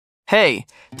Hey,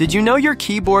 did you know your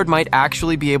keyboard might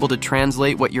actually be able to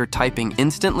translate what you're typing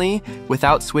instantly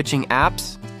without switching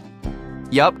apps?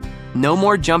 Yup, no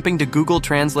more jumping to Google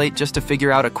Translate just to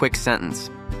figure out a quick sentence.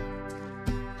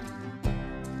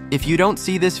 If you don't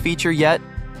see this feature yet,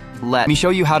 let me show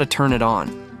you how to turn it on.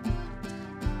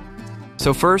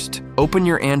 So first, open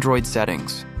your Android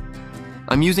settings.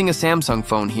 I'm using a Samsung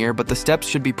phone here, but the steps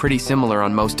should be pretty similar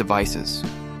on most devices.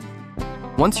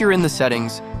 Once you're in the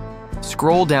settings,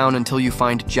 scroll down until you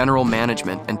find General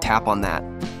Management and tap on that.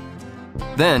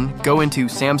 Then, go into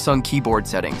Samsung Keyboard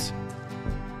Settings.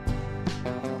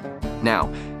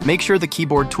 Now, make sure the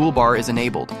keyboard toolbar is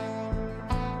enabled.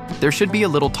 There should be a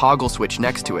little toggle switch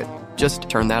next to it. Just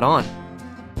turn that on.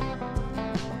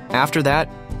 After that,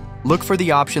 look for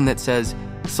the option that says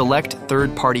Select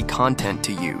Third-Party Content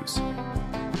to use.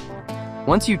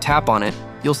 Once you tap on it,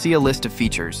 you'll see a list of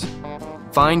features.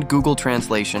 Find Google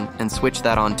Translation and switch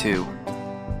that on too.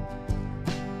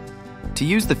 To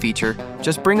use the feature,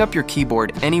 just bring up your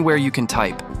keyboard anywhere you can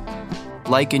type,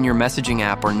 like in your messaging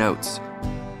app or notes.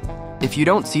 If you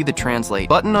don't see the Translate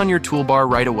button on your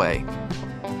toolbar right away,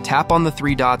 tap on the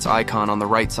three dots icon on the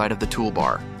right side of the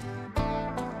toolbar.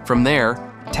 From there,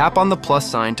 tap on the plus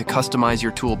sign to customize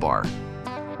your toolbar.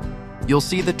 You'll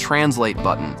see the Translate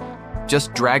button.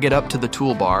 Just drag it up to the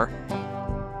toolbar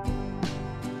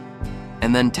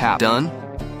and then tap Done.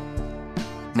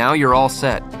 Now you're all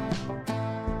set.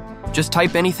 Just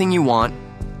type anything you want,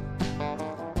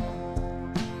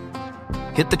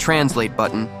 hit the Translate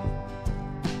button,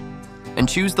 and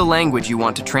choose the language you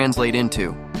want to translate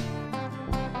into.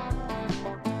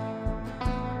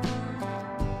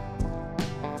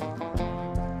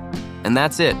 And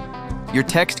that's it. Your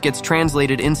text gets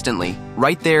translated instantly,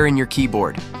 right there in your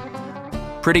keyboard.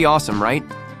 Pretty awesome, right?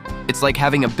 It's like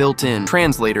having a built-in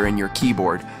translator in your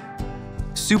keyboard.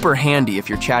 Super handy if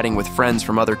you're chatting with friends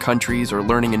from other countries or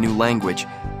learning a new language.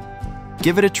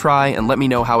 Give it a try and let me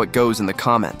know how it goes in the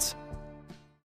comments.